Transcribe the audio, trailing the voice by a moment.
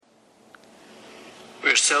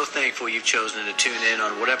We're so thankful you've chosen to tune in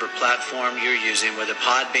on whatever platform you're using, whether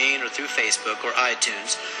Podbean or through Facebook or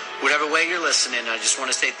iTunes. Whatever way you're listening, I just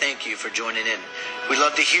want to say thank you for joining in. We'd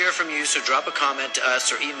love to hear from you, so drop a comment to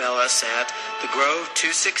us or email us at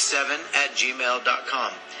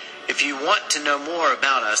thegrove267@gmail.com. If you want to know more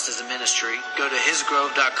about us as a ministry, go to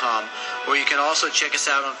hisgrove.com, or you can also check us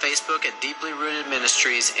out on Facebook at Deeply Rooted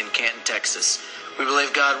Ministries in Canton, Texas. We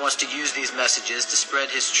believe God wants to use these messages to spread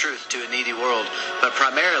His truth to a needy world, but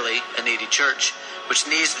primarily a needy church, which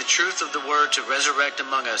needs the truth of the Word to resurrect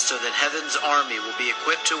among us so that heaven's army will be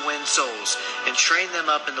equipped to win souls and train them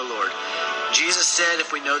up in the Lord. Jesus said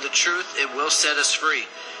if we know the truth, it will set us free.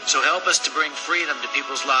 So help us to bring freedom to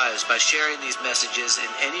people's lives by sharing these messages in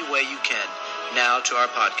any way you can. Now to our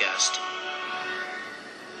podcast.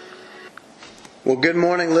 Well, good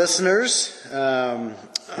morning, listeners.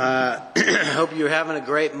 Hope you're having a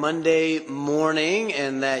great Monday morning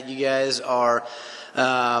and that you guys are,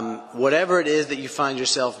 whatever it is that you find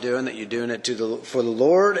yourself doing, that you're doing it for the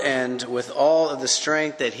Lord and with all of the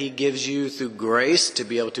strength that He gives you through grace to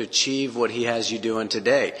be able to achieve what He has you doing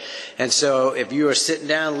today. And so if you are sitting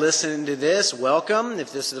down listening to this, welcome.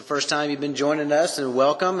 If this is the first time you've been joining us, then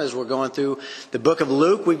welcome as we're going through the book of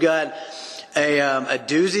Luke. We've got a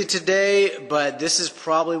doozy today, but this is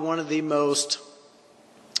probably one of the most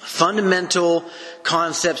fundamental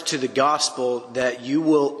concepts to the gospel that you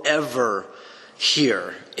will ever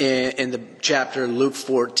hear in the chapter Luke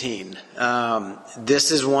 14.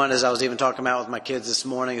 This is one, as I was even talking about with my kids this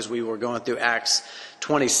morning as we were going through Acts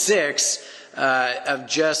 26, of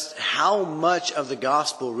just how much of the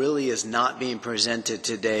gospel really is not being presented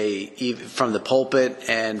today, even from the pulpit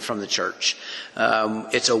and from the church.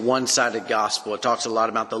 It's a one-sided gospel. It talks a lot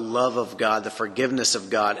about the love of God, the forgiveness of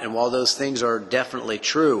God, and while those things are definitely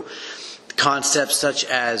true, concepts such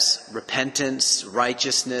as repentance,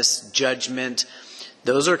 righteousness, judgment,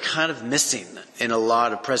 those are kind of missing in a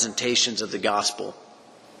lot of presentations of the gospel.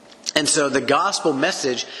 And so the gospel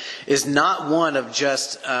message is not one of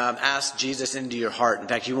just ask Jesus into your heart. In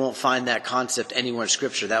fact, you won't find that concept anywhere in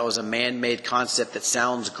Scripture. That was a man-made concept that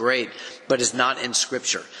sounds great, but is not in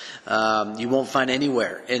Scripture. You won't find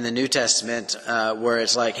anywhere in the New Testament where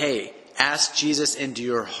it's like, hey, ask Jesus into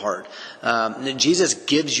your heart. Jesus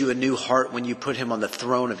gives you a new heart when you put Him on the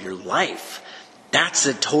throne of your life. That's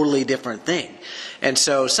a totally different thing. And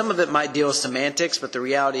so some of it might deal with semantics, but the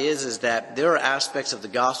reality is that there are aspects of the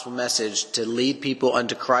gospel message to lead people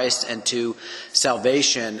unto Christ and to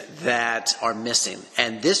salvation that are missing.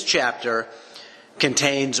 And this chapter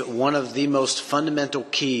contains one of the most fundamental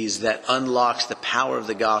keys that unlocks the power of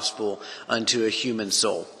the gospel unto a human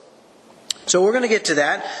soul. So we're going to get to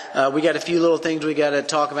that. We got a few little things we got to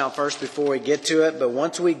talk about first before we get to it. But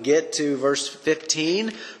once we get to verse 15,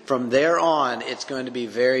 from there on, it's going to be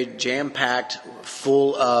very jam-packed,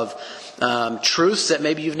 full of truths that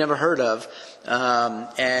maybe you've never heard of.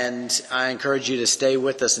 And I encourage you to stay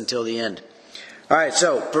with us until the end. All right,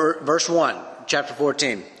 so verse 1, chapter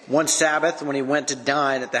 14. One Sabbath, when he went to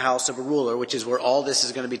dine at the house of a ruler, which is where all this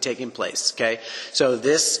is going to be taking place. Okay, so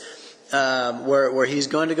this... where he's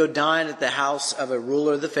going to go dine at the house of a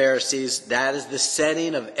ruler of the Pharisees. That is the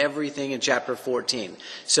setting of everything in chapter 14.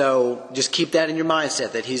 So just keep that in your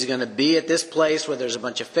mindset, that he's going to be at this place where there's a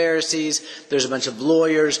bunch of Pharisees, there's a bunch of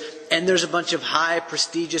lawyers, and there's a bunch of high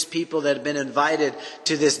prestigious people that have been invited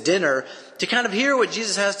to this dinner to kind of hear what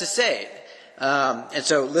Jesus has to say. And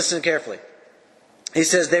so listen carefully. He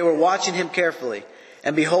says, they were watching him carefully,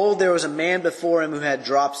 and behold, there was a man before him who had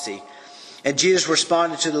dropsy. And Jesus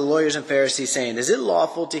responded to the lawyers and Pharisees, saying, is it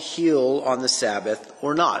lawful to heal on the Sabbath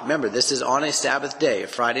or not? Remember, this is on a Sabbath day, a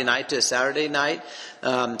Friday night to a Saturday night.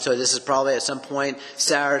 So this is probably at some point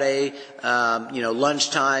Saturday,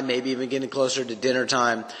 lunchtime, maybe even getting closer to dinner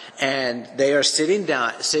time. And they are sitting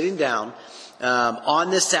down on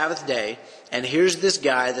this Sabbath day. And here's this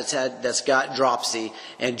guy that's got dropsy.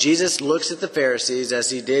 And Jesus looks at the Pharisees, as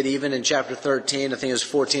he did even in chapter 13, I think it was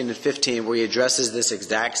 14 and 15, where he addresses this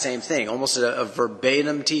exact same thing, almost a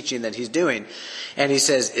verbatim teaching that he's doing. And he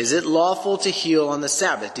says, is it lawful to heal on the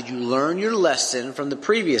Sabbath? Did you learn your lesson from the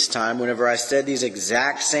previous time whenever I said these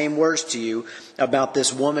exact same words to you about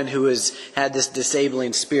this woman who had this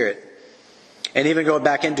disabling spirit? And even going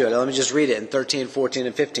back into it, let me just read it in 13, 14,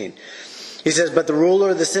 and 15. He says, but the ruler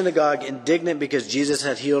of the synagogue, indignant because Jesus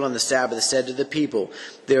had healed on the Sabbath, said to the people,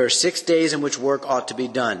 there are 6 days in which work ought to be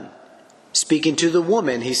done. Speaking to the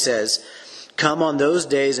woman, he says, come on those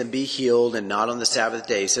days and be healed and not on the Sabbath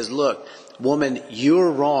day. He says, look, woman, you're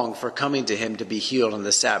wrong for coming to him to be healed on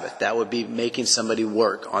the Sabbath. That would be making somebody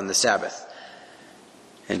work on the Sabbath.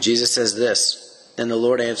 And Jesus says this, then the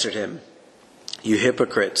Lord answered him, you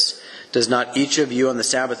hypocrites, Does not each of you on the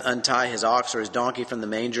Sabbath untie his ox or his donkey from the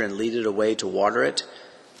manger and lead it away to water it?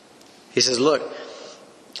 He says, look,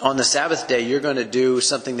 on the Sabbath day, you're going to do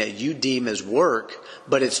something that you deem as work,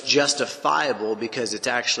 but it's justifiable because it's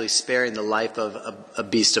actually sparing the life of a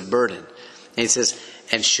beast of burden. And he says,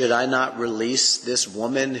 and should I not release this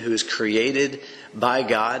woman who's created by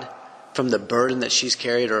God from the burden that she's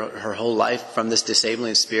carried her whole life from this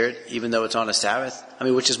disabling spirit, even though it's on a Sabbath? I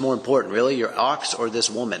mean, which is more important, really, your ox or this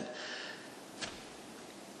woman?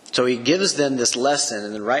 So he gives them this lesson,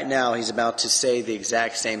 and then right now he's about to say the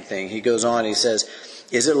exact same thing. He goes on, he says,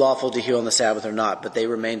 is it lawful to heal on the Sabbath or not? But they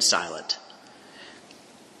remained silent.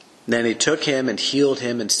 Then he took him and healed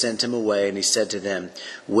him and sent him away, and he said to them,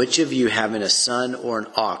 which of you having a son or an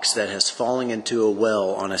ox that has fallen into a well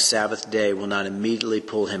on a Sabbath day will not immediately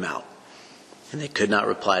pull him out? And they could not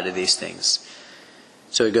reply to these things.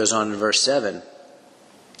 So he goes on in verse 7.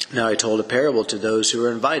 Now he told a parable to those who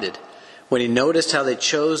were invited. When he noticed how they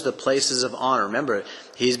chose the places of honor. Remember,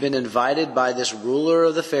 he's been invited by this ruler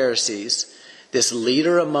of the Pharisees, this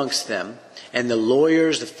leader amongst them, and the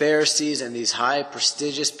lawyers, the Pharisees, and these high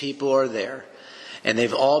prestigious people are there. And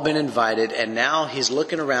they've all been invited, and now he's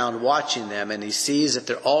looking around watching them, and he sees that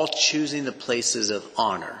they're all choosing the places of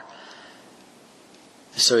honor.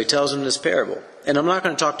 So he tells them this parable. And I'm not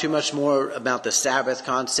going to talk too much more about the Sabbath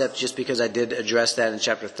concept just because I did address that in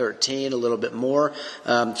chapter 13 a little bit more.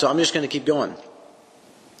 So I'm just going to keep going.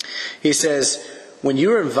 He says, when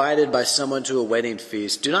you are invited by someone to a wedding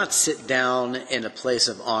feast, do not sit down in a place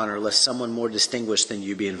of honor, lest someone more distinguished than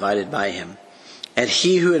you be invited by him. And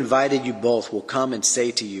he who invited you both will come and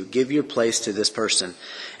say to you, give your place to this person.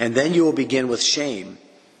 And then you will begin with shame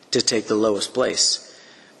to take the lowest place.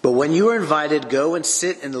 But when you are invited, go and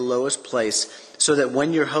sit in the lowest place, so that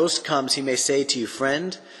when your host comes, he may say to you,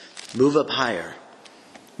 friend, move up higher.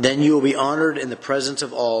 Then you will be honored in the presence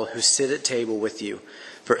of all who sit at table with you.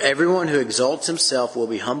 For everyone who exalts himself will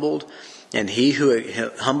be humbled, and he who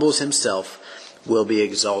humbles himself will be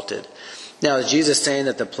exalted. Now, is Jesus saying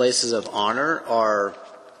that the places of honor are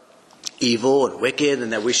evil and wicked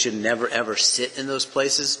and that we should never ever sit in those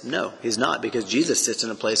places? No, he's not, because Jesus sits in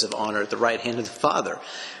a place of honor at the right hand of the Father.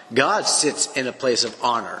 God sits in a place of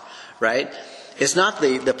honor, right? It's not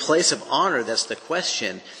the place of honor that's the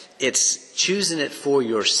question. It's choosing it for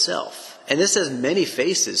yourself. And this has many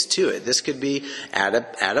faces to it. This could be at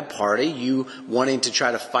a party, you wanting to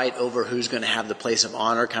try to fight over who's going to have the place of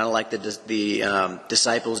honor, kind of like the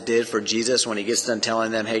disciples did for Jesus when he gets done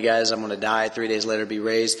telling them, hey guys, I'm going to die, 3 days later be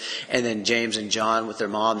raised. And then James and John with their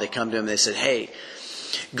mom, they come to him and they said, hey,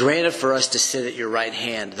 grant it for us to sit at your right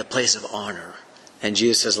hand, the place of honor. And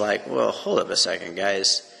Jesus is like, well, hold up a second,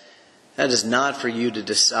 guys. That is not for you to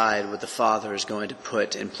decide what the Father is going to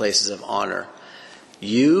put in places of honor.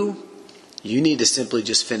 You need to simply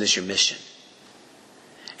just finish your mission.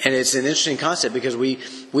 And it's an interesting concept because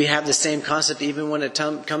we have the same concept even when it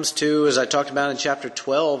comes to, as I talked about in chapter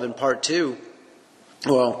 12 and part 2,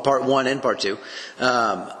 well, part 1 and part 2,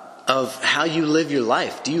 of how you live your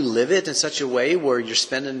life. Do you live it in such a way where you're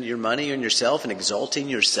spending your money on yourself and exalting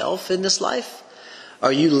yourself in this life?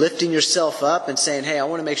 Are you lifting yourself up and saying, hey, I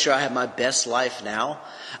want to make sure I have my best life now.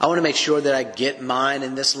 I want to make sure that I get mine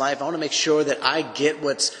in this life. I want to make sure that I get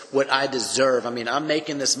what I deserve. I mean, I'm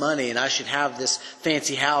making this money and I should have this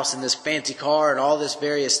fancy house and this fancy car and all this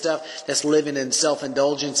various stuff that's living in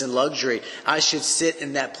self-indulgence and luxury. I should sit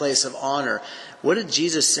in that place of honor. What did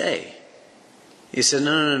Jesus say? He said,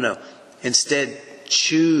 no. Instead,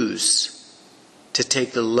 choose to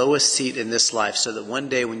take the lowest seat in this life so that one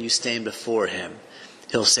day when you stand before him,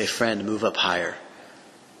 he'll say, friend, move up higher.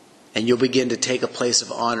 And you'll begin to take a place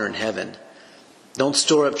of honor in heaven. Don't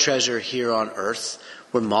store up treasure here on earth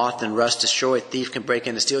where moth and rust destroy, thief can break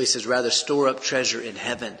in and steal. He says, rather store up treasure in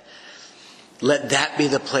heaven. Let that be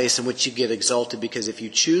the place in which you get exalted, because if you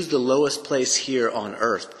choose the lowest place here on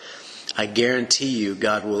earth, I guarantee you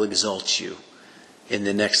God will exalt you in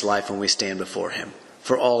the next life when we stand before him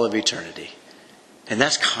for all of eternity. And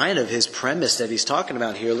that's kind of his premise that he's talking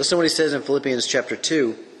about here. Listen to what he says in Philippians chapter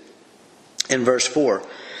 2 in verse 4.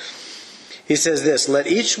 He says this, let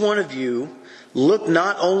each one of you look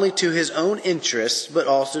not only to his own interests, but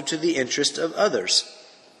also to the interest of others.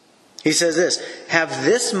 He says this, have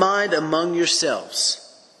this mind among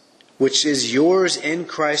yourselves, which is yours in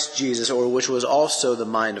Christ Jesus, or which was also the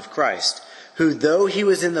mind of Christ, who though he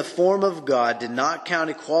was in the form of God, did not count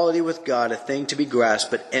equality with God a thing to be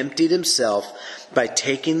grasped, but emptied himself by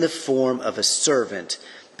taking the form of a servant,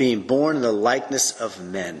 being born in the likeness of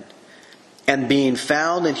men. And being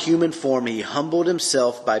found in human form, he humbled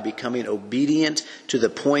himself by becoming obedient to the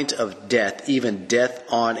point of death, even death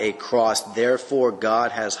on a cross. Therefore,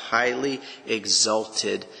 God has highly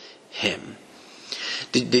exalted him.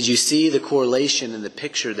 Did you see the correlation in the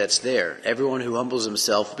picture that's there? Everyone who humbles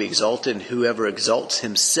himself will be exalted, and whoever exalts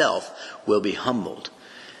himself will be humbled.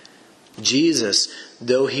 Jesus,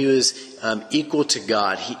 though he was equal to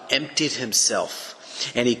God, he emptied himself.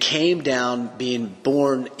 And he came down being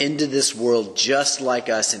born into this world just like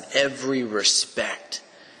us in every respect.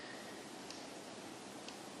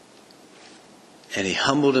 And he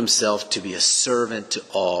humbled himself to be a servant to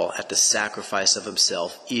all at the sacrifice of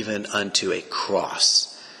himself, even unto a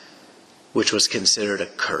cross, which was considered a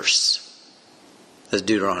curse, as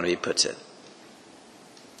Deuteronomy puts it.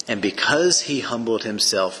 And because he humbled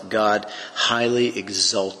himself, God highly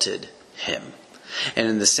exalted him. And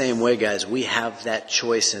in the same way, guys, we have that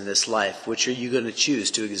choice in this life. Which are you going to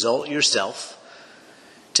choose? To exalt yourself,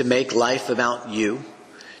 to make life about you,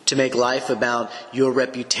 to make life about your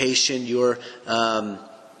reputation, your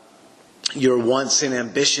wants and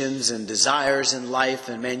ambitions and desires in life.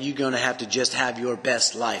 And man, you're going to have to just have your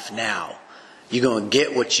best life now. You're going to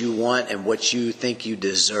get what you want and what you think you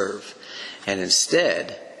deserve. And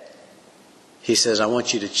instead, he says, I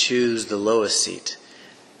want you to choose the lowest seat.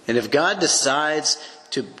 And if God decides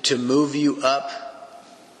to move you up,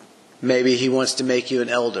 maybe he wants to make you an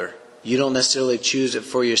elder. You don't necessarily choose it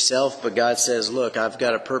for yourself, but God says, look, I've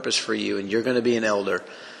got a purpose for you, and you're going to be an elder.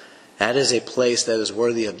 That is a place that is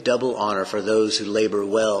worthy of double honor for those who labor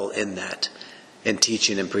well in that, in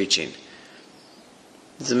teaching and preaching.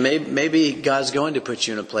 So maybe God's going to put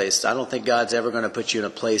you in a place. I don't think God's ever going to put you in a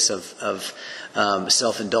place of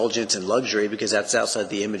self-indulgence and luxury, because that's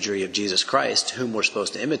outside the imagery of Jesus Christ, whom we're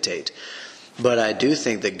supposed to imitate. But I do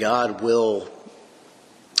think that God will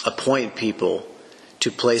appoint people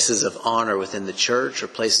to places of honor within the church, or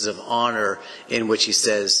places of honor in which he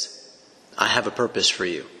says, I have a purpose for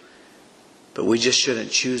you. But we just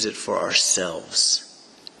shouldn't choose it for ourselves.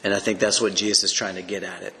 And I think that's what Jesus is trying to get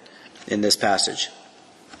at it in this passage.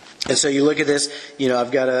 And so you look at this,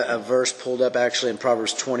 I've got a verse pulled up actually in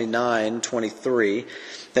Proverbs 29:23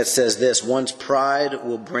 that says this: one's pride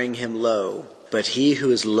will bring him low, but he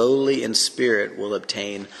who is lowly in spirit will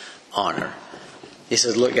obtain honor. He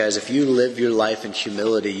says, look guys, if you live your life in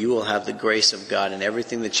humility, you will have the grace of God and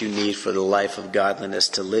everything that you need for the life of godliness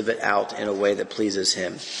to live it out in a way that pleases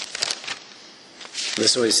him.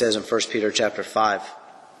 This is what he says in 1 Peter chapter 5.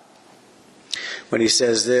 When he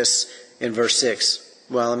says this in verse 6.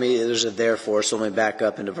 Well, there's a therefore, so let me back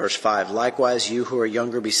up into verse 5. Likewise, you who are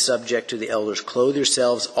younger, be subject to the elders. Clothe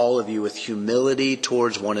yourselves, all of you, with humility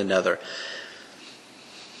towards one another.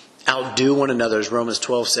 Outdo one another, as Romans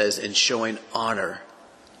 12 says, in showing honor.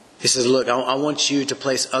 He says, look, I want you to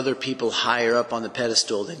place other people higher up on the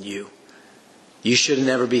pedestal than you. You should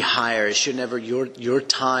never be higher. It should never, your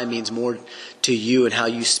time means more to you and how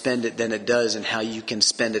you spend it than it does and how you can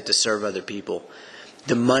spend it to serve other people.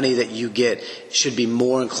 The money that you get should be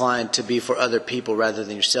more inclined to be for other people rather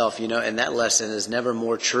than yourself. And that lesson is never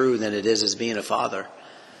more true than it is as being a father.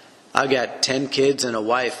 I've got 10 kids and a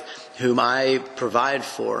wife whom I provide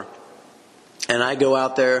for. And I go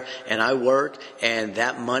out there and I work, and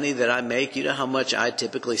that money that I make, you know how much I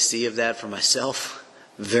typically see of that for myself?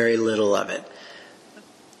 Very little of it.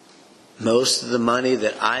 Most of the money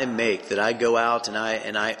that I make, that I go out and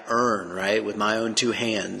I earn, right, with my own two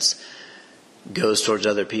hands, goes towards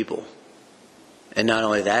other people. And not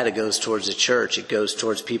only that, it goes towards the church. It goes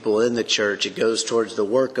towards people in the church. It goes towards the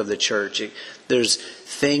work of the church. There's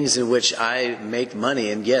things in which I make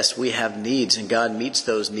money. And yes, we have needs, and God meets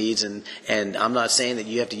those needs. And I'm not saying that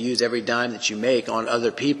you have to use every dime that you make on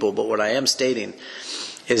other people. But what I am stating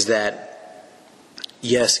is that,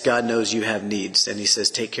 yes, God knows you have needs. And he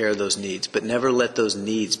says, take care of those needs. But never let those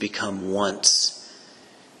needs become wants,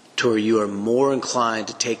 to where you are more inclined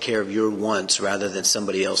to take care of your wants rather than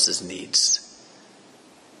somebody else's needs.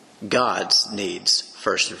 God's needs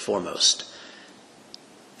first and foremost.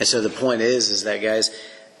 And so the point is that, guys,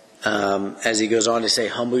 as he goes on to say,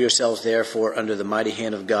 humble yourselves therefore under the mighty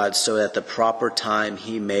hand of God, so that at the proper time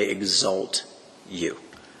he may exalt you.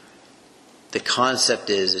 The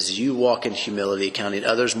concept is you walk in humility, counting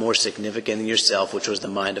others more significant than yourself, which was the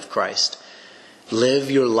mind of Christ.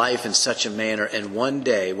 Live your life in such a manner, and one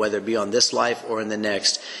day, whether it be on this life or in the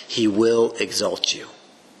next, he will exalt you.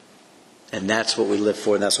 And that's what we live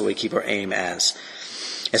for, and that's what we keep our aim as.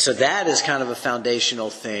 And so that is kind of a foundational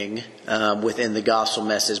thing within the gospel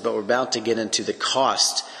message, but we're about to get into the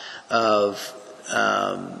cost of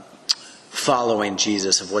following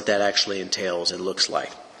Jesus, of what that actually entails and looks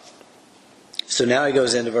like. So now he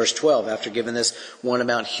goes into verse 12 after giving this one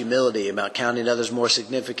about humility, about counting others more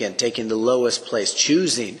significant, taking the lowest place,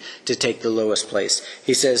 choosing to take the lowest place.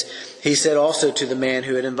 He said also to the man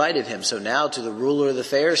who had invited him. So now to the ruler of the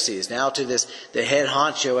Pharisees, now to the head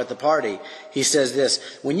honcho at the party. He says this,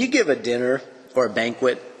 when you give a dinner or a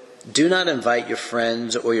banquet, do not invite your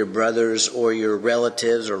friends or your brothers or your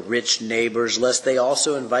relatives or rich neighbors, lest they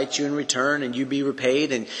also invite you in return and you be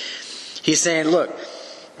repaid. And he's saying, look,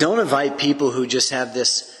 don't invite people who just have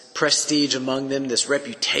this prestige among them, this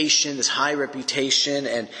reputation, this high reputation,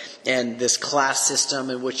 and this class system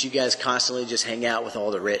in which you guys constantly just hang out with all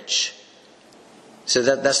the rich. So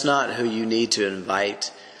that's not who you need to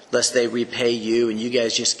invite, lest they repay you and you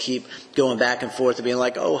guys just keep going back and forth and being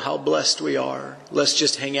like, oh, how blessed we are. Let's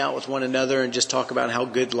just hang out with one another and just talk about how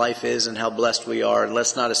good life is and how blessed we are. And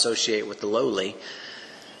let's not associate with the lowly.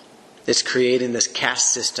 It's creating this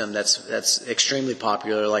caste system that's extremely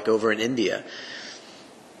popular, like over in India.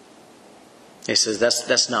 He says,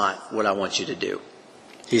 that's not what I want you to do.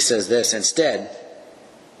 He says this, instead,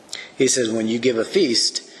 he says, when you give a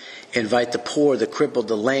feast, invite the poor, the crippled,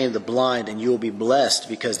 the lame, the blind, and you will be blessed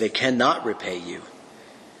because they cannot repay you.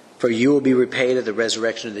 For you will be repaid at the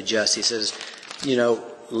resurrection of the just. He says,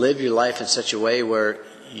 live your life in such a way where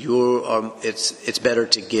it's better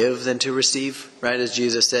to give than to receive, right? As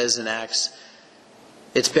Jesus says in Acts.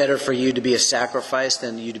 It's better for you to be a sacrifice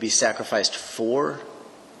than you to be sacrificed for.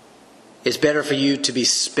 It's better for you to be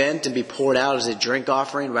spent and be poured out as a drink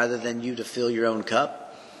offering rather than you to fill your own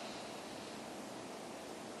cup.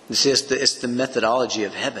 It's the methodology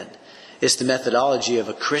of heaven. It's the methodology of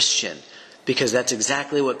a Christian, because that's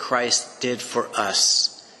exactly what Christ did for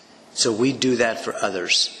us. So we do that for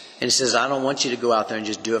others. And he says, I don't want you to go out there and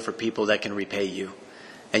just do it for people that can repay you.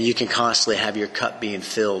 And you can constantly have your cup being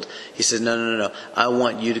filled. He says, no. I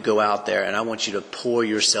want you to go out there and I want you to pour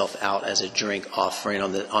yourself out as a drink offering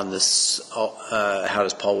on this, how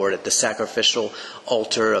does Paul word it? The sacrificial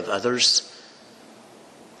altar of others.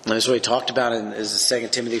 And that's what he talked about in 2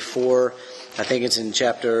 Timothy 4. I think it's in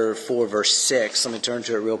chapter 4, verse 6. Let me turn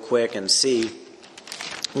to it real quick and see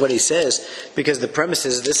what he says, because the premise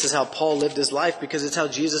is this is how Paul lived his life, because it's how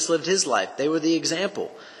Jesus lived his life. They were the example.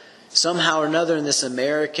 Somehow or another in this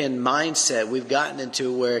American mindset, we've gotten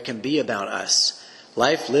into where it can be about us.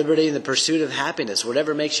 Life, liberty, and the pursuit of happiness.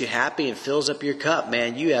 Whatever makes you happy and fills up your cup,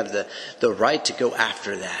 man, you have the right to go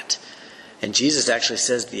after that. And Jesus actually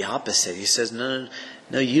says the opposite. He says, no,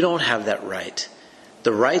 you don't have that right.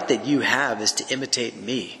 The right that you have is to imitate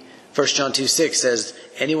me. 1 John 2:6 says,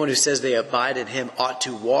 anyone who says they abide in him ought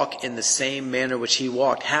to walk in the same manner which he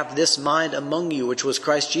walked. Have this mind among you, which was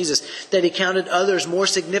Christ Jesus, that he counted others more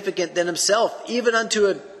significant than himself, even unto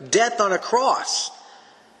a death on a cross.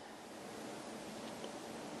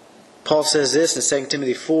 Paul says this in 2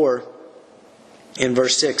 Timothy 4 in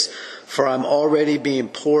verse 6, for I'm already being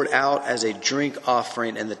poured out as a drink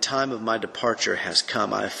offering, and the time of my departure has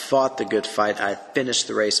come. I have fought the good fight. I have finished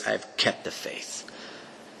the race. I have kept the faith.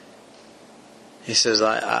 He says,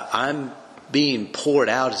 I'm being poured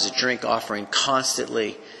out as a drink offering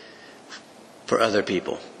constantly for other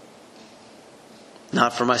people.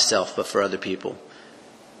 Not for myself, but for other people.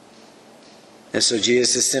 And so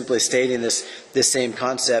Jesus is simply stating this same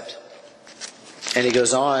concept. And he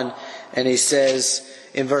goes on and he says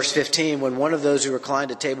in verse 15, when one of those who reclined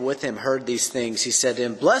at table with him heard these things, he said to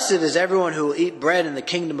him, blessed is everyone who will eat bread in the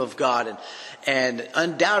kingdom of God. And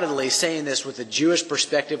undoubtedly saying this with a Jewish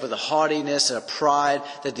perspective, with a haughtiness and a pride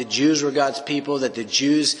that the Jews were God's people, that the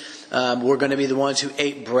Jews were going to be the ones who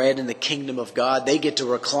ate bread in the kingdom of God. They get to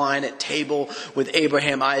recline at table with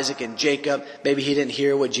Abraham, Isaac, and Jacob. Maybe he didn't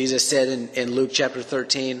hear what Jesus said in Luke chapter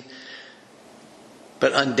 13.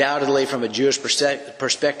 But undoubtedly from a Jewish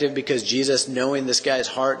perspective, because Jesus, knowing this guy's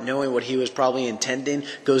heart, knowing what he was probably intending,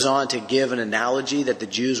 goes on to give an analogy that the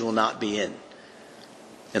Jews will not be in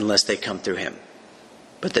unless they come through him.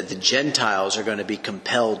 But that the Gentiles are going to be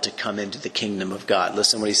compelled to come into the kingdom of God.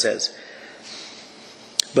 Listen what he says.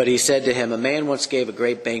 But he said to him, a man once gave a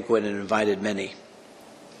great banquet and invited many.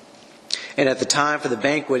 And at the time for the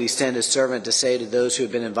banquet, he sent his servant to say to those who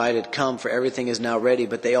had been invited, come, for everything is now ready.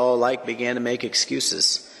 But they all alike began to make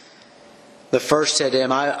excuses. The first said to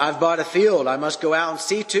him, I've bought a field. I must go out and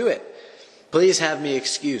see to it. Please have me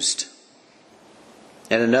excused.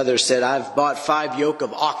 And another said, I've bought 5 yoke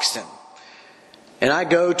of oxen, and I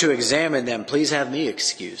go to examine them. Please have me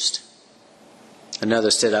excused.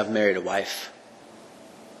 Another said, I've married a wife,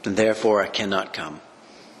 and therefore I cannot come.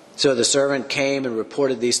 So the servant came and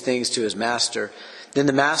reported these things to his master. Then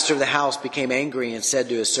the master of the house became angry and said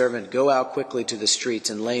to his servant, go out quickly to the streets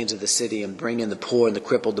and lanes of the city and bring in the poor and the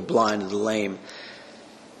crippled, the blind and the lame.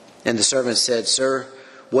 And the servant said, Sir,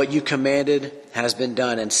 what you commanded has been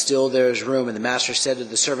done, and still there is room. And the master said to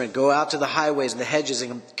the servant, Go out to the highways and the hedges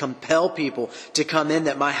and compel people to come in,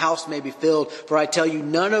 that my house may be filled. For I tell you,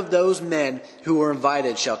 none of those men who were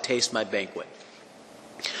invited shall taste my banquet.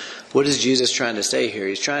 What is Jesus trying to say here?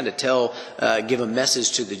 He's trying to give a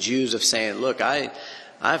message to the Jews of saying, look,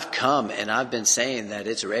 I've come and I've been saying that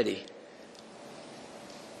it's ready.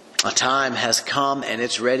 A time has come and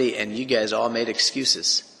it's ready, and you guys all made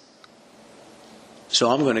excuses. So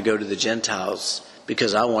I'm going to go to the Gentiles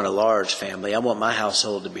because I want a large family. I want my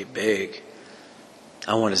household to be big.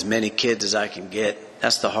 I want as many kids as I can get.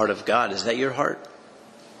 That's the heart of God. Is that your heart?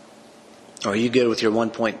 Or are you good with your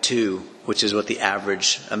 1.2, which is what the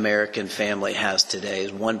average American family has today,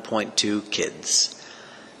 is 1.2 kids?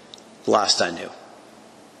 Last I knew.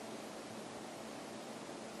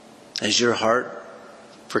 Is your heart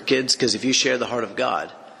for kids? Because if you share the heart of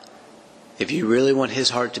God, if you really want His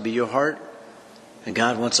heart to be your heart, and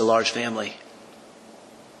God wants a large family.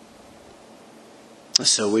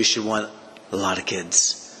 So we should want a lot of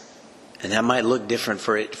kids. And that might look different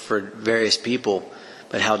for various people.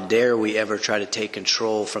 But how dare we ever try to take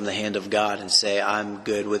control from the hand of God and say, I'm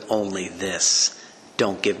good with only this.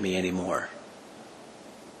 Don't give me any more.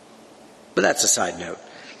 But that's a side note.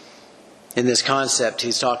 In this concept,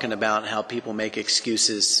 he's talking about how people make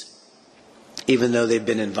excuses even though they've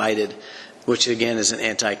been invited, which again is an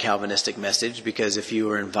anti-Calvinistic message, because if you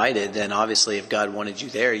were invited, then obviously if God wanted you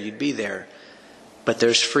there, you'd be there. But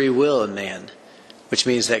there's free will in man, which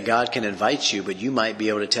means that God can invite you, but you might be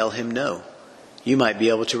able to tell Him no. You might be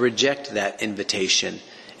able to reject that invitation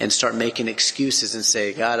and start making excuses and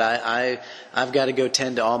say, God, I've got to go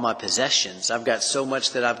tend to all my possessions. I've got so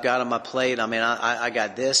much that I've got on my plate. I mean, I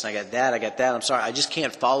got this and I got that. I got that. I'm sorry. I just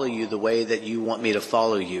can't follow you the way that you want me to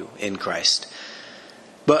follow you in Christ.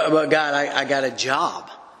 But God, I got a job.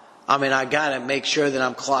 I mean, I got to make sure that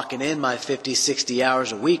I'm clocking in my 50, 60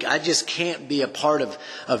 hours a week. I just can't be a part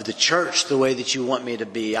of the church the way that you want me to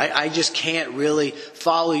be. I just can't really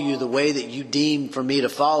follow you the way that you deem for me to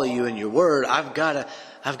follow you in your word. I've got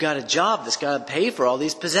a job that's got to pay for all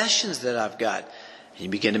these possessions that I've got. And you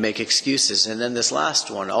begin to make excuses. And then this last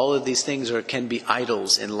one, all of these things can be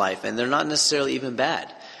idols in life, and they're not necessarily even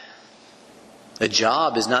bad. A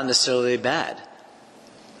job is not necessarily bad.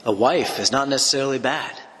 A wife is not necessarily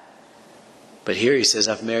bad. But here he says,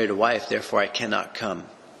 I've married a wife, therefore I cannot come.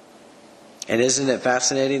 And isn't it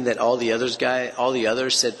fascinating that all the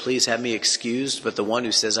others said, please have me excused, but the one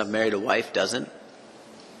who says I've married a wife doesn't?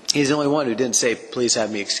 He's the only one who didn't say, please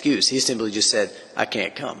have me excused. He simply just said, I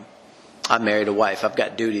can't come. I married a wife. I've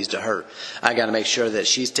got duties to her. I got to make sure that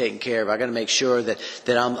she's taken care of. I got to make sure that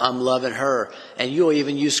I'm loving her. And you'll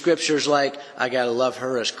even use scriptures like, I got to love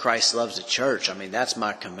her as Christ loves the church. I mean, that's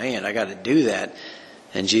my command. I got to do that.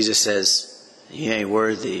 And Jesus says, you ain't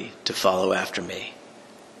worthy to follow after me.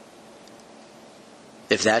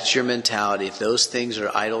 If that's your mentality, if those things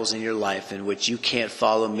are idols in your life in which you can't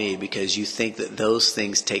follow me because you think that those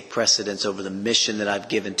things take precedence over the mission that I've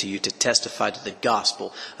given to you to testify to the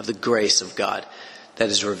gospel of the grace of God that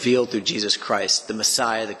is revealed through Jesus Christ, the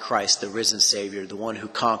Messiah, the Christ, the risen Savior, the one who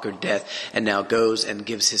conquered death and now goes and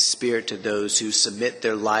gives His Spirit to those who submit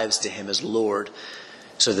their lives to Him as Lord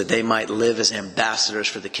so that they might live as ambassadors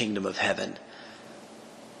for the kingdom of heaven.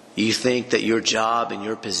 You think that your job and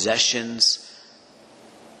your possessions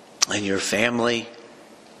and your family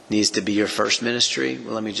needs to be your first ministry?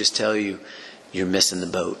 Well, let me just tell you, you're missing the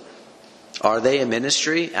boat. Are they a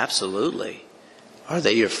ministry? Absolutely. Are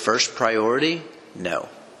they your first priority? No.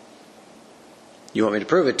 You want me to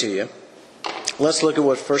prove it to you? Let's look at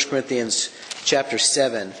what 1 Corinthians chapter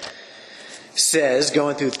 7 says,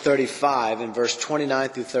 going through 35, in verse 29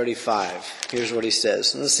 through 35. Here's what he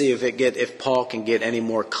says. Let's see if Paul can get any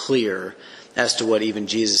more clear as to what even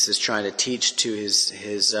Jesus is trying to teach to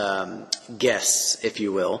his guests, if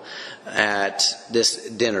you will, at this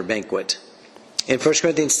dinner banquet. In 1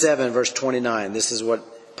 Corinthians 7, verse 29, this is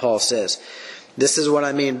what Paul says. This is what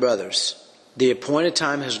I mean, brothers. The appointed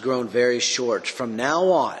time has grown very short. From now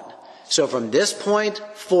on, so from this point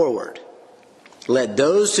forward, let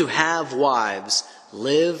those who have wives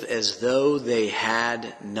live as though they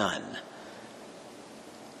had none.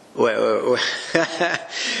 Why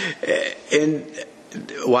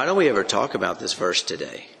don't we ever talk about this verse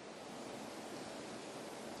today?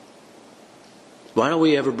 Why don't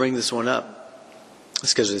we ever bring this one up?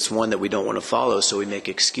 It's because it's one that we don't want to follow, so we make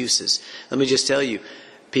excuses. Let me just tell you,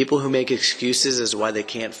 people who make excuses as why they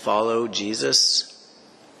can't follow Jesus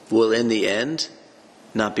will in the end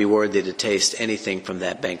not be worthy to taste anything from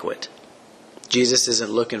that banquet. Jesus isn't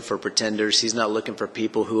looking for pretenders. He's not looking for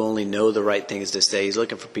people who only know the right things to say. He's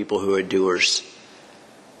looking for people who are doers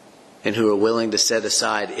and who are willing to set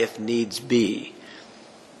aside, if needs be,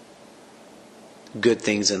 good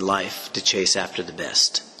things in life to chase after the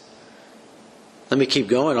best. Let me keep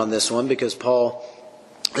going on this one, because Paul,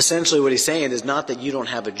 essentially what he's saying is not that you don't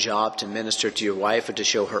have a job to minister to your wife or to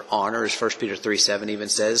show her honor, as 1 Peter 3:7 even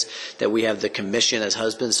says, that we have the commission as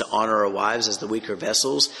husbands to honor our wives as the weaker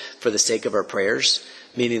vessels for the sake of our prayers.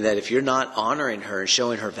 Meaning that if you're not honoring her and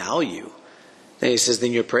showing her value, then he says,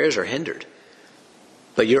 then your prayers are hindered.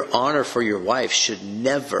 But your honor for your wife should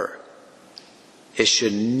never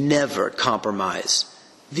compromise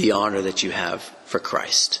the honor that you have for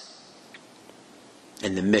Christ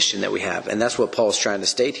and the mission that we have. And that's what Paul's trying to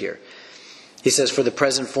state here. He says, for the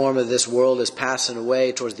present form of this world is passing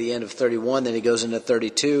away, towards the end of 31. Then he goes into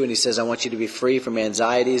 32 and he says, I want you to be free from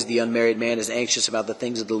anxieties. The unmarried man is anxious about the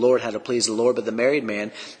things of the Lord, how to please the Lord. But the married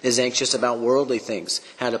man is anxious about worldly things,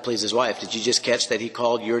 how to please his wife. Did you just catch that he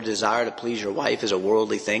called your desire to please your wife as a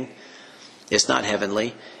worldly thing? It's not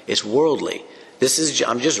heavenly. It's worldly.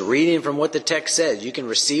 I'm just reading from what the text says. You can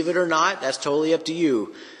receive it or not. That's totally up to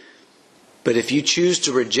you. But if you choose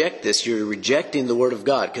to reject this, you're rejecting the Word of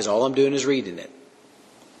God, because all I'm doing is reading it.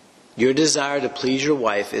 Your desire to please your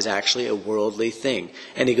wife is actually a worldly thing.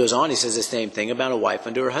 And he goes on, he says the same thing about a wife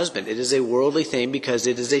unto her husband. It is a worldly thing because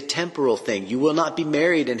it is a temporal thing. You will not be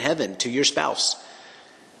married in heaven to your spouse,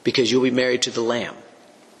 because you'll be married to the Lamb.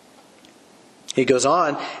 He goes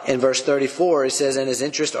on in verse 34, he says, and his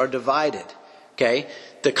interests are divided. Okay?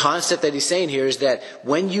 The concept that he's saying here is that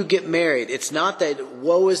when you get married, it's not that,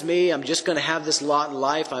 woe is me, I'm just going to have this lot in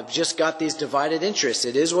life, I've just got these divided interests.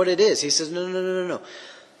 It is what it is. He says, no.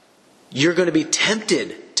 You're going to be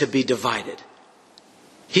tempted to be divided.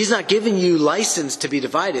 He's not giving you license to be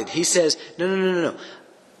divided. He says, no.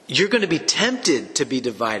 You're going to be tempted to be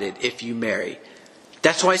divided if you marry.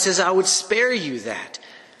 That's why he says, I would spare you that.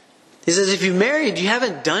 He says, if you married, you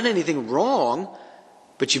haven't done anything wrong.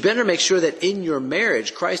 But you better make sure that in your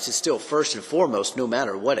marriage, Christ is still first and foremost, no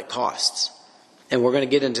matter what it costs. And we're going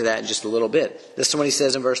to get into that in just a little bit. This is what he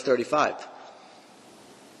says in verse 35.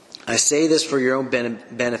 I say this for your own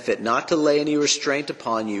benefit, not to lay any restraint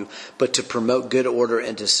upon you, but to promote good order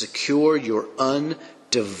and to secure your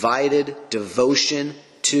undivided devotion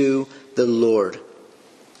to the Lord.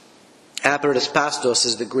 Apeiros pastos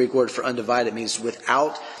is the Greek word for undivided. It means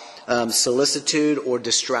without solicitude or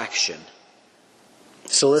distraction.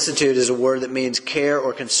 Solicitude is a word that means care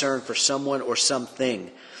or concern for someone or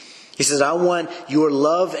something. He says, I want your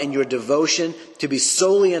love and your devotion to be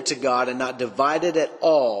solely unto God and not divided at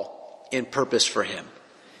all in purpose for Him.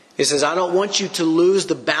 He says, I don't want you to lose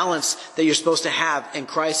the balance that you're supposed to have, and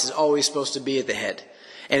Christ is always supposed to be at the head.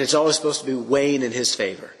 And it's always supposed to be weighing in His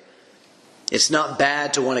favor. It's not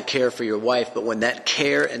bad to want to care for your wife, but when that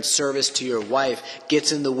care and service to your wife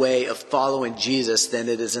gets in the way of following Jesus, then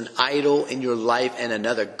it is an idol in your life and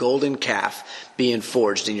another golden calf being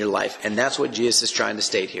forged in your life. And that's what Jesus is trying to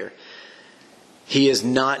state here. He is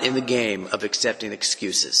not in the game of accepting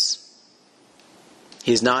excuses.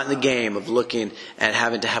 He's not in the game of looking at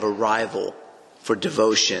having to have a rival for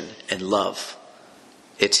devotion and love.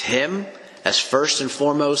 It's Him as first and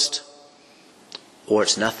foremost, or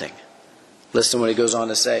it's nothing. Listen to what he goes on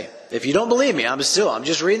to say. If you don't believe me, I'm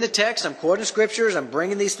just reading the text, I'm quoting scriptures, I'm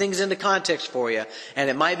bringing these things into context for you. And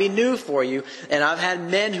it might be new for you. And I've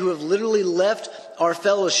had men who have literally left our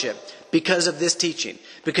fellowship because of this teaching.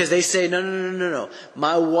 Because they say, no.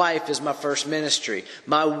 My wife is my first ministry.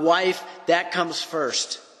 My wife, that comes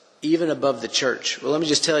first, even above the church. Well, let me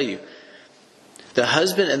just tell you, the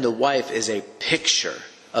husband and the wife is a picture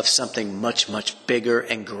of something much, much bigger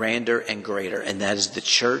and grander and greater. And that is the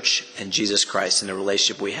church and Jesus Christ and the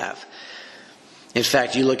relationship we have. In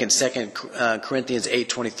fact, you look in 2 Corinthians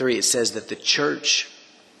 8:23, it says that the church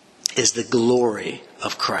is the glory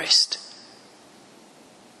of Christ.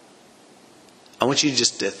 I want you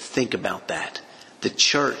just to think about that. The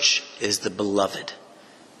church is the beloved.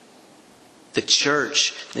 The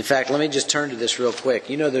church, in fact, let me just turn to this real quick.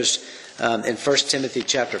 You know, there's in 1 Timothy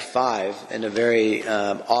chapter 5, in a very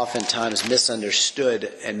oftentimes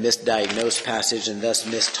misunderstood and misdiagnosed passage and thus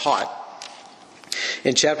mistaught.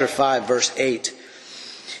 In chapter 5, verse 8,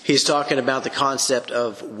 he's talking about the concept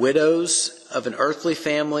of widows of an earthly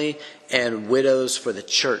family and widows for the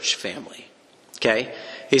church family. Okay?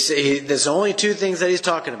 There's only two things that he's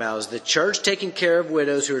talking about. Is the church taking care of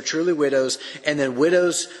widows who are truly widows, and then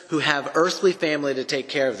widows who have earthly family to take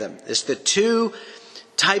care of them. It's the two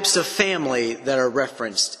types of family that are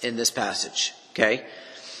referenced in this passage. Okay?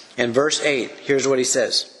 And verse 8, here's what he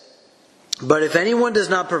says. But if anyone does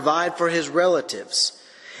not provide for his relatives,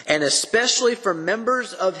 and especially for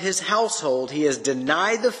members of his household, he has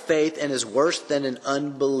denied the faith and is worse than an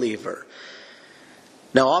unbeliever.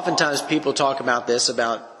 Now, oftentimes people talk about this,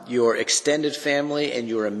 about your extended family and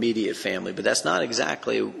your immediate family, but that's not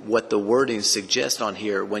exactly what the wording suggests on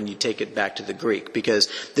here when you take it back to the Greek. Because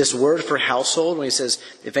this word for household, when he says,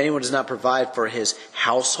 if anyone does not provide for his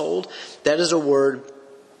household, that is a word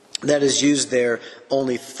that is used there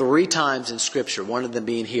only 3 times in Scripture, one of them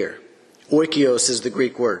being here. Oikios is the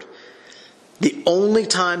Greek word. The only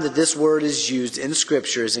time that this word is used in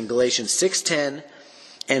Scripture is in Galatians 6:10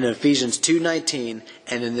 and in Ephesians 2:19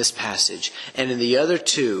 and in this passage. And in the other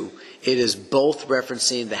two, it is both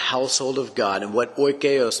referencing the household of God. And what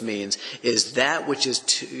oikios means is that which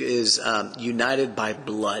is united by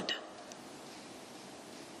blood.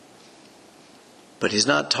 But he's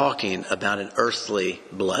not talking about an earthly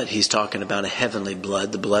blood. He's talking about a heavenly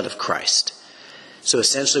blood, the blood of Christ. So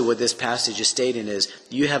essentially what this passage is stating is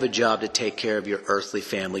you have a job to take care of your earthly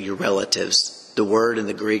family, your relatives. The word in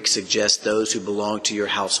the Greek suggests those who belong to your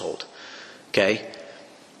household. Okay?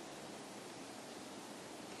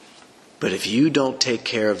 But if you don't take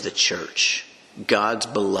care of the church, God's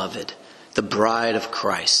beloved, the bride of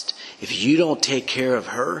Christ, if you don't take care of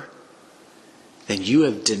her, then you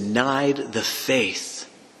have denied the faith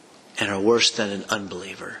and are worse than an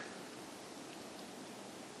unbeliever.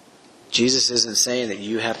 Jesus isn't saying that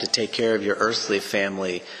you have to take care of your earthly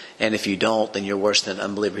family, and if you don't, then you're worse than an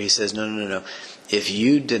unbeliever. He says, no. If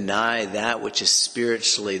you deny that which is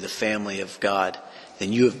spiritually the family of God,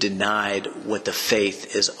 then you have denied what the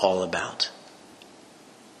faith is all about.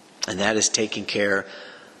 And that is taking care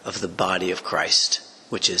of the body of Christ,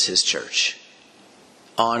 which is His church.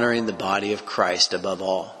 Honoring the body of Christ above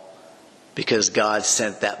all. Because God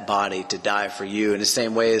sent that body to die for you. In the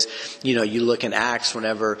same way as, you look in Acts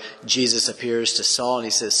whenever Jesus appears to Saul and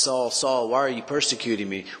he says, Saul, Saul, why are you persecuting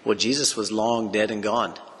me? Well, Jesus was long dead and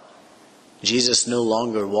gone. Jesus no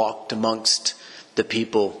longer walked amongst the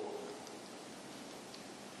people.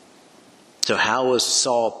 So how was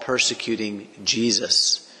Saul persecuting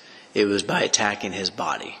Jesus? It was by attacking his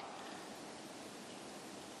body.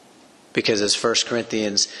 Because as 1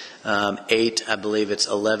 Corinthians 8, I believe it's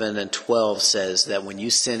 11 and 12 says that when you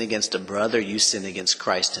sin against a brother, you sin against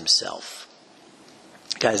Christ Himself.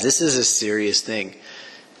 Guys, this is a serious thing.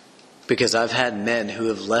 Because I've had men who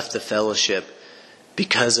have left the fellowship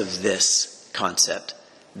because of this concept.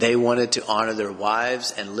 They wanted to honor their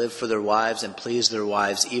wives and live for their wives and please their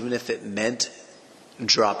wives, even if it meant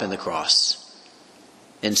dropping the cross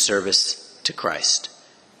in service to Christ.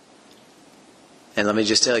 And let me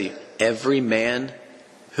just tell you, every man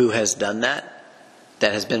who has done that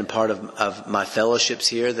has been a part of my fellowships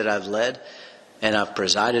here that I've led, and I've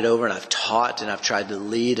presided over, and I've taught, and I've tried to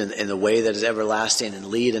lead in the way that is everlasting and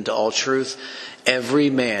lead into all truth. Every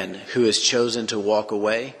man who has chosen to walk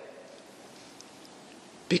away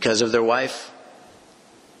because of their wife,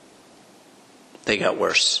 they got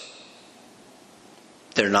worse.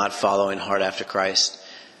 They're not following hard after Christ.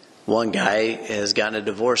 One guy has gotten a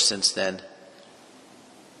divorce since then.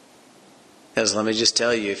 Because let me just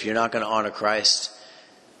tell you, if you're not going to honor Christ,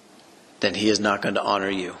 then He is not going to honor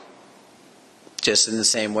you. Just in the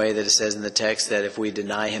same way that it says in the text that if we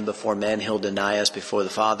deny Him before men, He'll deny us before the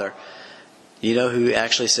Father. You know who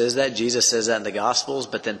actually says that? Jesus says that in the Gospels,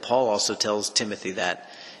 but then Paul also tells Timothy that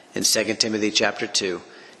in 2 Timothy chapter 2.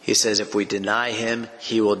 He says if we deny Him,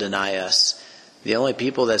 He will deny us. The only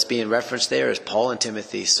people that's being referenced there is Paul and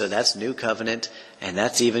Timothy, so that's New Covenant, and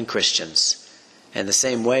that's even Christians. And the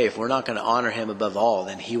same way, if we're not going to honor Him above all,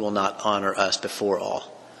 then He will not honor us before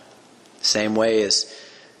all. Same way as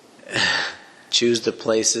choose the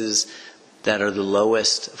places that are the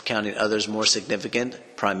lowest of counting others more significant,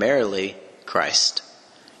 primarily Christ.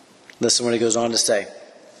 Listen what he goes on to say.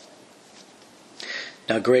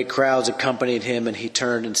 Now great crowds accompanied Him, and He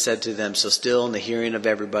turned and said to them, so still in the hearing of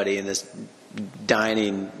everybody in this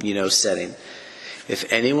dining, setting,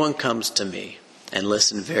 if anyone comes to me, and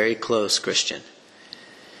listen very close, Christian,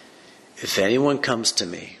 if anyone comes to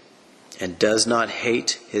me and does not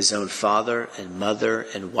hate his own father and mother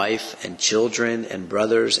and wife and children and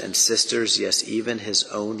brothers and sisters, yes, even his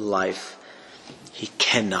own life, he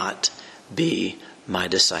cannot be my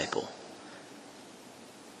disciple.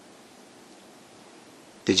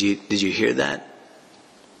 Did you hear that?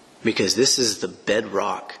 Because this is the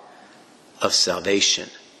bedrock of salvation.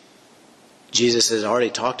 Jesus has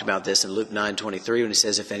already talked about this in Luke 9:23 when He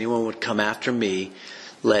says, if anyone would come after me,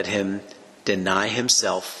 let him deny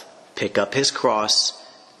himself, pick up his cross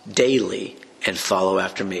daily, and follow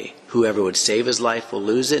after me. Whoever would save his life will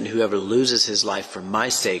lose it, and whoever loses his life for my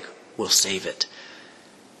sake will save it.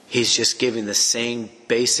 He's just giving the same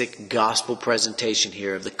basic gospel presentation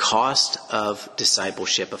here of the cost of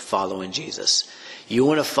discipleship, of following Jesus. You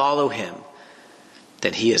want to follow him,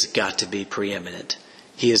 then he has got to be preeminent.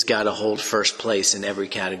 He has got to hold first place in every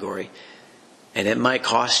category. And it might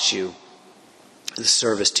cost you the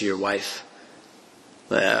service to your wife.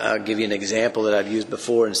 I'll give you an example that I've used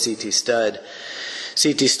before in C.T. Studd.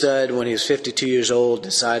 C.T. Studd, when he was 52 years old,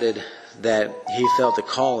 decided that he felt the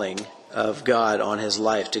calling of God on his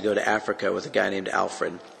life to go to Africa with a guy named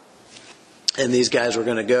Alfred. And these guys were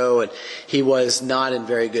going to go, and he was not in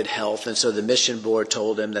very good health. And so the mission board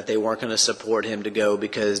told him that they weren't going to support him to go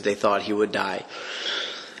because they thought he would die.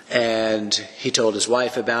 And he told his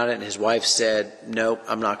wife about it, and his wife said, "Nope,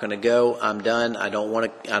 I'm not going to go. I'm done. I don't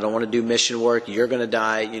want to do mission work. You're going to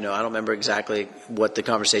die." I don't remember exactly what the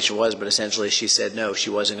conversation was, but essentially she said no, she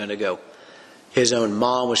wasn't going to go. His own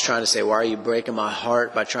mom was trying to say, "Why are you breaking my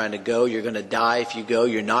heart by trying to go? You're going to die if you go.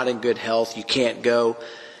 You're not in good health. You can't go."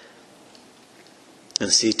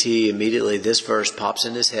 And CT immediately, this verse pops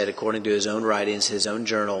in his head, according to his own writings, his own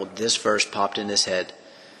journal. This verse popped in his head.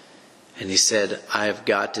 And he said, "I have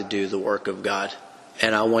got to do the work of God.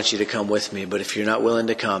 And I want you to come with me. But if you're not willing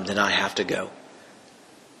to come, then I have to go."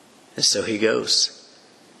 And so he goes.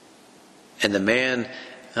 And the man,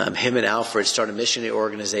 him and Alfred, started a missionary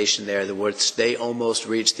organization there. They almost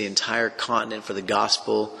reached the entire continent for the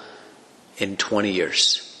gospel in 20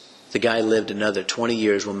 years. The guy lived another 20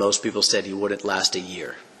 years when most people said he wouldn't last a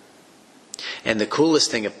year. And the coolest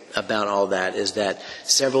thing about all that is that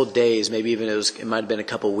several days, maybe even it might have been a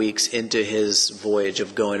couple weeks into his voyage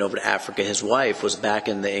of going over to Africa, his wife was back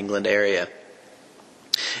in the England area.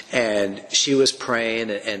 And she was praying,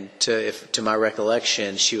 and to my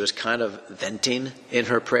recollection, she was kind of venting in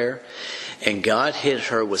her prayer. And God hit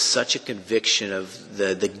her with such a conviction of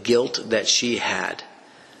the guilt that she had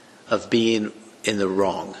of being in the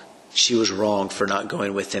wrong. She was wrong for not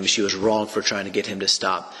going with him. She was wrong for trying to get him to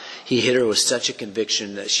stop. He hit her with such a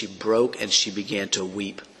conviction that she broke and she began to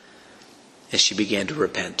weep. And she began to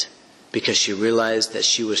repent. Because she realized that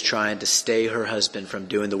she was trying to stay her husband from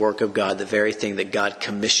doing the work of God. The very thing that God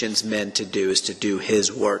commissions men to do is to do his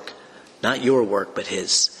work. Not your work, but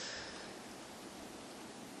his.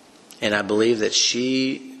 And I believe that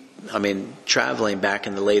traveling back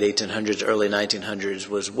in the late 1800s, early 1900s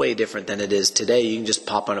was way different than it is today. You can just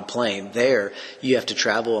pop on a plane. There, you have to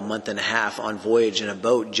travel a month and a half on voyage in a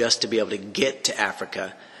boat just to be able to get to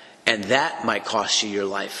Africa. And that might cost you your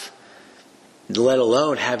life. Let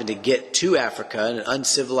alone having to get to Africa, an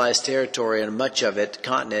uncivilized territory and much of it,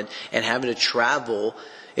 continent, and having to travel.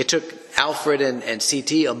 It took Alfred and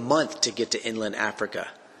CT a month to get to inland Africa.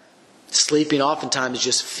 Sleeping oftentimes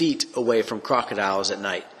just feet away from crocodiles at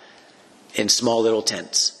night in small little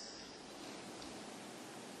tents.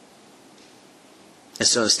 And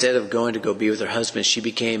so instead of going to go be with her husband, she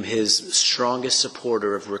became his strongest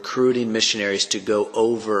supporter of recruiting missionaries to go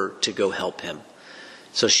over to go help him.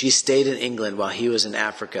 So she stayed in England while he was in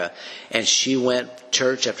Africa, and she went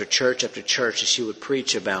church after church after church, and she would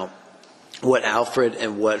preach about what Alfred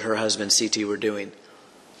and what her husband CT were doing.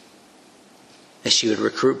 And she would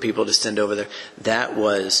recruit people to send over there. That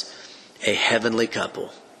was a heavenly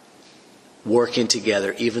couple working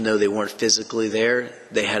together. Even though they weren't physically there,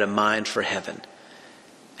 they had a mind for heaven.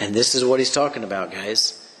 And this is what he's talking about,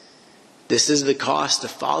 guys. This is the cost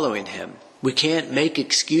of following him. We can't make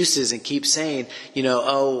excuses and keep saying,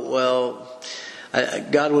 God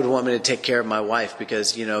would want me to take care of my wife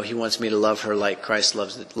because, he wants me to love her like Christ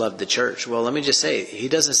loved the church. Well, let me just say, he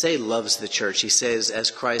doesn't say loves the church. He says as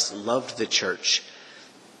Christ loved the church.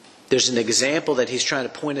 There's an example that he's trying to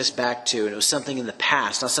point us back to, and it was something in the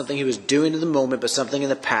past, not something he was doing in the moment, but something in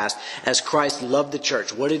the past, as Christ loved the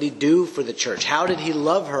church. What did he do for the church? How did he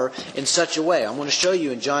love her in such a way? I'm going to show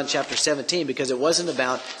you in John chapter 17, because it wasn't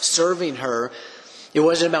about serving her. It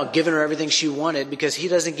wasn't about giving her everything she wanted, because he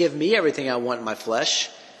doesn't give me everything I want in my flesh.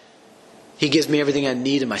 He gives me everything I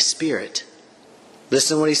need in my spirit.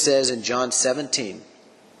 Listen to what he says in John 17.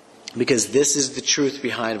 Because this is the truth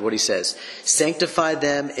behind what he says. Sanctify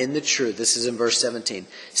them in the truth. This is in verse 17.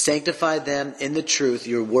 Sanctify them in the truth.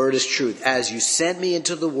 Your word is truth. As you sent me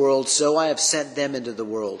into the world, so I have sent them into the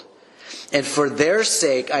world. And for their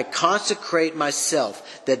sake, I consecrate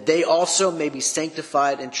myself, that they also may be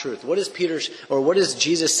sanctified in truth. What is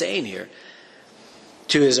Jesus saying here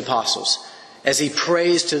to his apostles? As he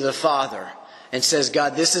prays to the Father and says,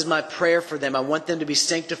 God, this is my prayer for them. I want them to be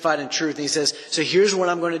sanctified in truth. And he says, so here's what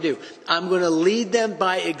I'm going to do. I'm going to lead them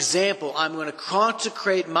by example. I'm going to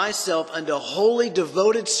consecrate myself unto holy,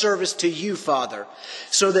 devoted service to you, Father,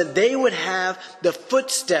 so that they would have the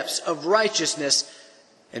footsteps of righteousness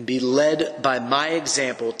and be led by my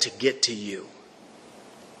example to get to you.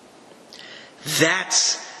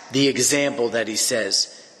 That's the example that he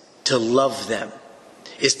says to love them,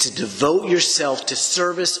 is to devote yourself to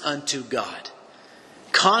service unto God.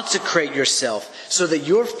 Consecrate yourself so that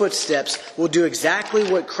your footsteps will do exactly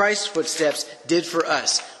what Christ's footsteps did for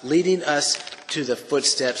us, leading us to the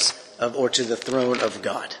footsteps of, or to the throne of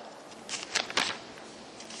God.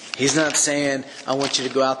 He's not saying, I want you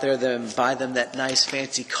to go out there and buy them that nice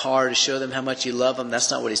fancy car to show them how much you love them.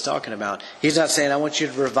 That's not what he's talking about. He's not saying, I want you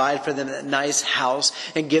to provide for them that nice house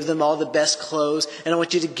and give them all the best clothes. And I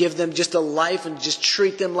want you to give them just a life and just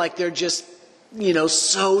treat them like they're just,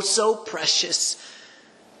 so precious.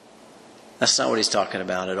 That's not what he's talking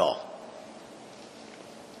about at all.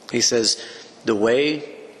 He says, the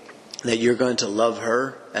way that you're going to love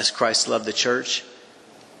her as Christ loved the church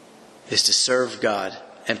is to serve God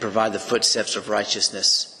and provide the footsteps of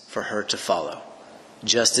righteousness for her to follow,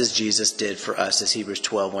 just as Jesus did for us, as Hebrews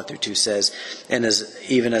 12, 1-2 says. And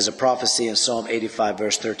even as a prophecy in Psalm 85,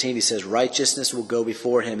 verse 13, he says, righteousness will go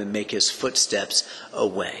before him and make his footsteps a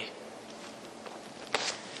way.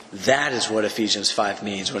 That is what Ephesians 5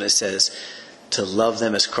 means when it says to love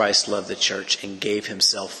them as Christ loved the church and gave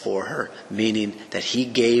himself for her, meaning that he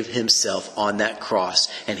gave himself on that cross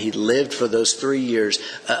and he lived for those 3 years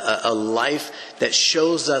a life that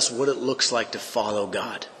shows us what it looks like to follow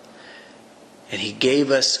God. And he gave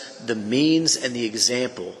us the means and the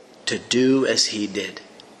example to do as he did.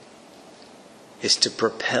 Is to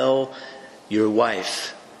propel your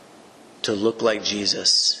wife to look like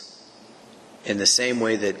Jesus in the same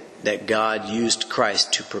way that God used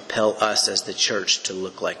Christ to propel us as the church to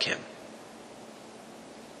look like him.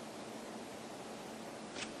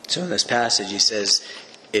 So in this passage he says,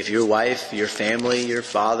 if your wife, your family, your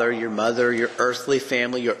father, your mother, your earthly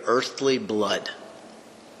family, your earthly blood,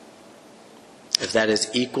 if that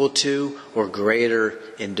is equal to or greater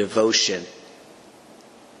in devotion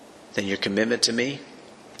than your commitment to me,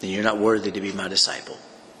 then you're not worthy to be my disciple.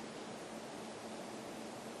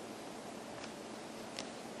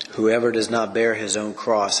 Whoever does not bear his own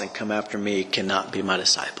cross and come after me cannot be my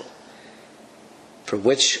disciple. For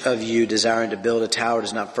which of you desiring to build a tower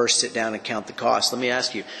does not first sit down and count the cost? Let me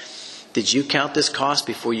ask you, did you count this cost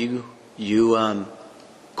before you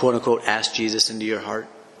quote unquote asked Jesus into your heart?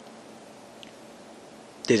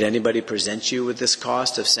 Did anybody present you with this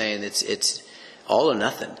cost of saying it's all or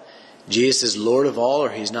nothing? Jesus is Lord of all, or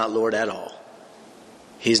he's not Lord at all.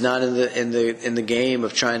 He's not in the game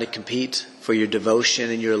of trying to compete for your devotion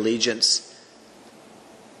and your allegiance.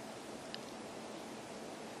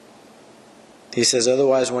 He says,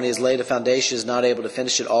 otherwise, when he has laid a foundation, is not able to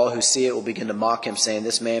finish it. All who see it will begin to mock him, saying,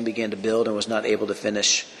 this man began to build and was not able to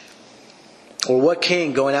finish. Or what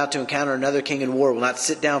king going out to encounter another king in war will not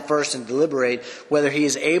sit down first and deliberate whether he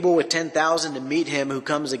is able with 10,000 to meet him who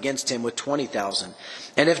comes against him with 20,000?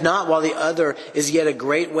 And if not, while the other is yet a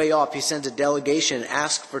great way off, he sends a delegation and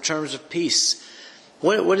asks for terms of peace.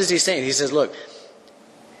 What is he saying? He says, look,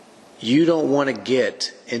 you don't want to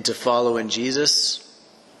get into following Jesus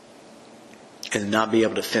and not be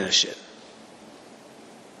able to finish it.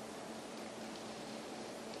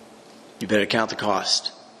 You better count the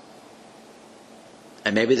cost.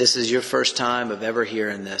 And maybe this is your first time of ever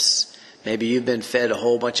hearing this. Maybe you've been fed a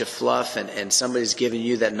whole bunch of fluff and somebody's giving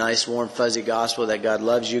you that nice, warm, fuzzy gospel that God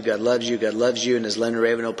loves you, God loves you, God loves you. And as Leonard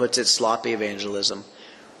Ravenhill puts it, sloppy evangelism.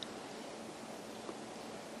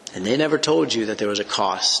 And they never told you that there was a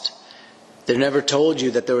cost. They never told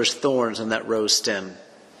you that there was thorns on that rose stem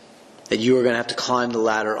that you are going to have to climb the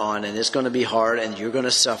ladder on, and it's going to be hard, and you're going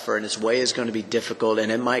to suffer, and its way is going to be difficult,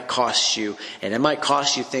 and it might cost you. And it might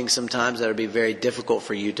cost you things sometimes that will be very difficult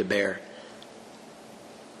for you to bear.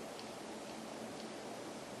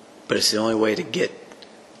 But it's the only way to get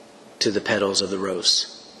to the petals of the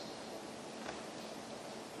rose.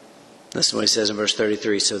 Listen to what he says in verse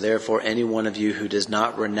 33. So therefore, any one of you who does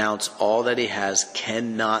not renounce all that he has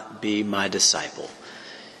cannot be my disciple.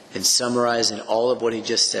 In summarizing all of what he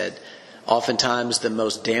just said, oftentimes the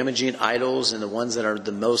most damaging idols and the ones that are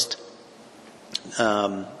the most,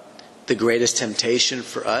 the greatest temptation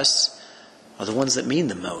for us are the ones that mean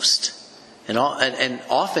the most. And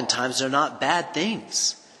oftentimes they're not bad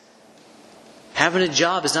things. Having a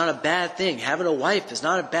job is not a bad thing. Having a wife is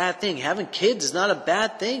not a bad thing. Having kids is not a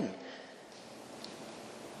bad thing.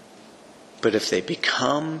 But if they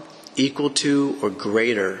become equal to or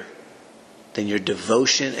greater than your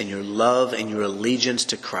devotion and your love and your allegiance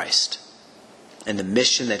to Christ and the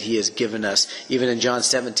mission that he has given us, even in John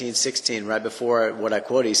 17:16, right before what I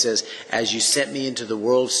quote, he says, as you sent me into the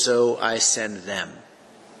world, so I send them.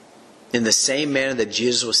 In the same manner that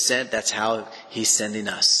Jesus was sent, that's how he's sending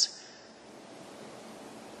us.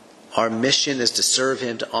 Our mission is to serve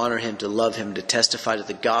him, to honor him, to love him, to testify to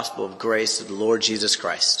the gospel of grace of the Lord Jesus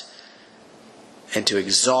Christ, and to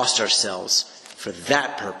exhaust ourselves for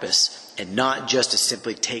that purpose, and not just to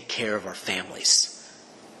simply take care of our families.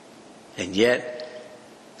 And yet,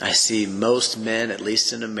 I see most men, at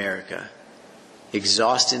least in America,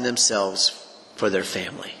 exhausting themselves for their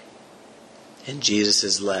family. And Jesus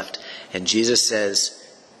is left. And Jesus says,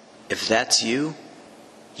 if that's you,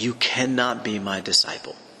 you cannot be my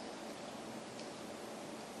disciple.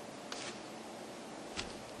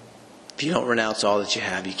 If you don't renounce all that you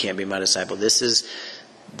have, you can't be my disciple. This is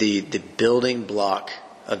the building block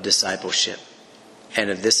of discipleship. And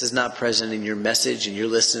if this is not present in your message and you're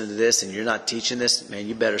listening to this and you're not teaching this, man,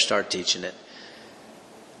 you better start teaching it.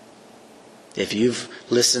 If you've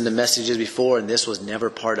listened to messages before and this was never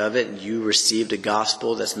part of it, and you received a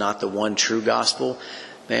gospel that's not the one true gospel,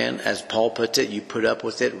 man, as Paul puts it, you put up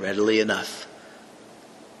with it readily enough.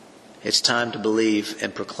 It's time to believe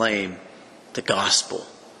and proclaim the gospel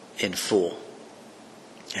in full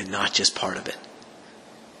and not just part of it.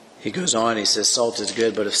 He goes on, he says, salt is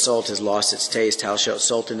good, but if salt has lost its taste, how shall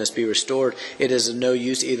saltiness be restored? It is of no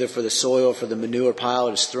use either for the soil or for the manure pile.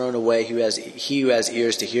 It is thrown away. He who has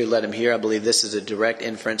ears to hear, let him hear. I believe this is a direct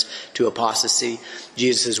inference to apostasy.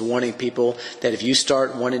 Jesus is warning people that if you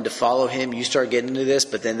start wanting to follow him, you start getting into this,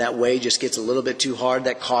 but then that way just gets a little bit too hard.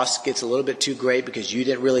 That cost gets a little bit too great because you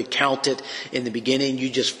didn't really count it in the beginning.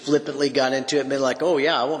 You just flippantly got into it and been like, oh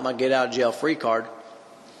yeah, I want my get out of jail free card.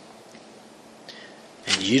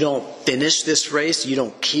 And you don't finish this race, you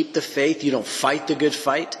don't keep the faith, you don't fight the good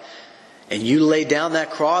fight, and you lay down that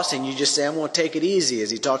cross and you just say, I'm going to take it easy. As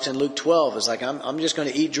he talks in Luke 12, it's like, I'm just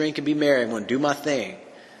going to eat, drink, and be merry. I'm going to do my thing.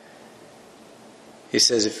 He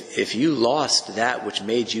says, if you lost that which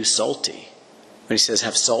made you salty, when he says,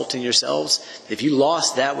 have salt in yourselves, if you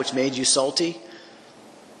lost that which made you salty,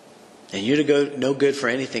 and you're to go no good for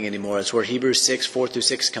anything anymore, that's where Hebrews 6,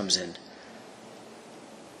 4-6 comes in.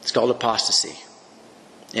 It's called apostasy.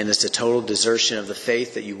 And it's a total desertion of the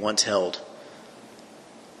faith that you once held.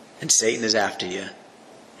 And Satan is after you.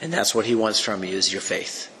 And that's what he wants from you, is your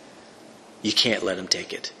faith. You can't let him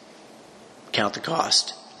take it. Count the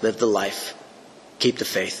cost. Live the life. Keep the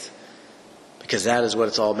faith. Because that is what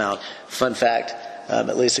it's all about. Fun fact,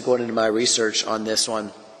 at least according to my research on this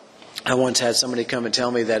one, I once had somebody come and tell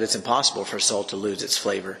me that it's impossible for salt to lose its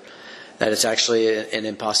flavor. That it's actually an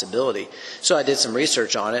impossibility. So I did some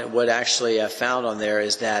research on it. What actually I found on there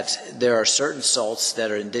is that there are certain salts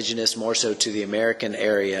that are indigenous more so to the American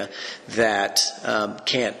area that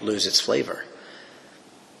can't lose its flavor.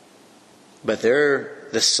 But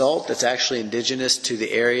the salt that's actually indigenous to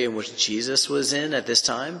the area in which Jesus was in at this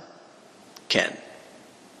time can.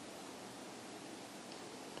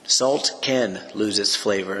 Salt can lose its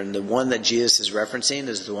flavor, and the one that Jesus is referencing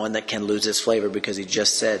is the one that can lose its flavor, because he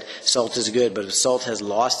just said salt is good, but if salt has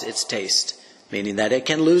lost its taste, meaning that it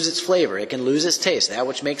can lose its flavor, it can lose its taste, that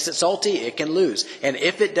which makes it salty, it can lose. And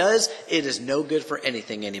if it does, it is no good for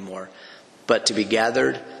anything anymore, but to be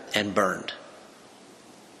gathered and burned.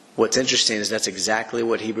 What's interesting is that's exactly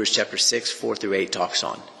what Hebrews chapter 6, 4-8 talks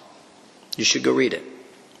on. You should go read it.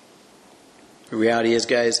 The reality is,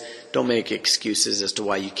 guys, don't make excuses as to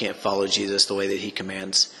why you can't follow Jesus the way that he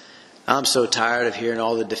commands. I'm so tired of hearing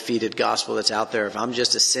all the defeated gospel that's out there. If I'm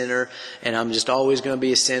just a sinner and I'm just always going to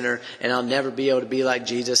be a sinner and I'll never be able to be like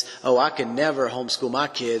Jesus. Oh, I can never homeschool my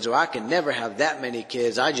kids, or I can never have that many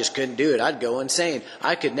kids. I just couldn't do it. I'd go insane.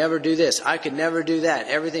 I could never do this. I could never do that.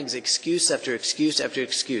 Everything's excuse after excuse after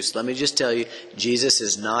excuse. Let me just tell you, Jesus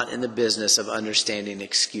is not in the business of understanding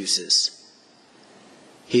excuses.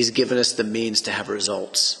 He's given us the means to have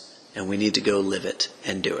results, and we need to go live it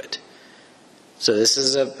and do it. So this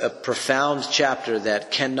is a profound chapter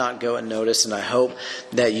that cannot go unnoticed, and I hope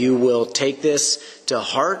that you will take this to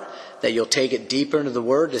heart, that you'll take it deeper into the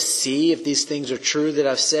Word to see if these things are true that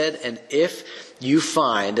I've said, and if you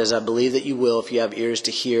find, as I believe that you will, if you have ears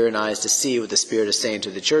to hear and eyes to see what the Spirit is saying to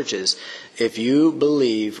the churches, if you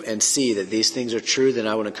believe and see that these things are true, then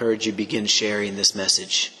I would encourage you to begin sharing this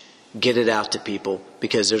message. Get it out to people,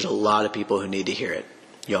 because there's a lot of people who need to hear it.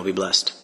 Y'all be blessed.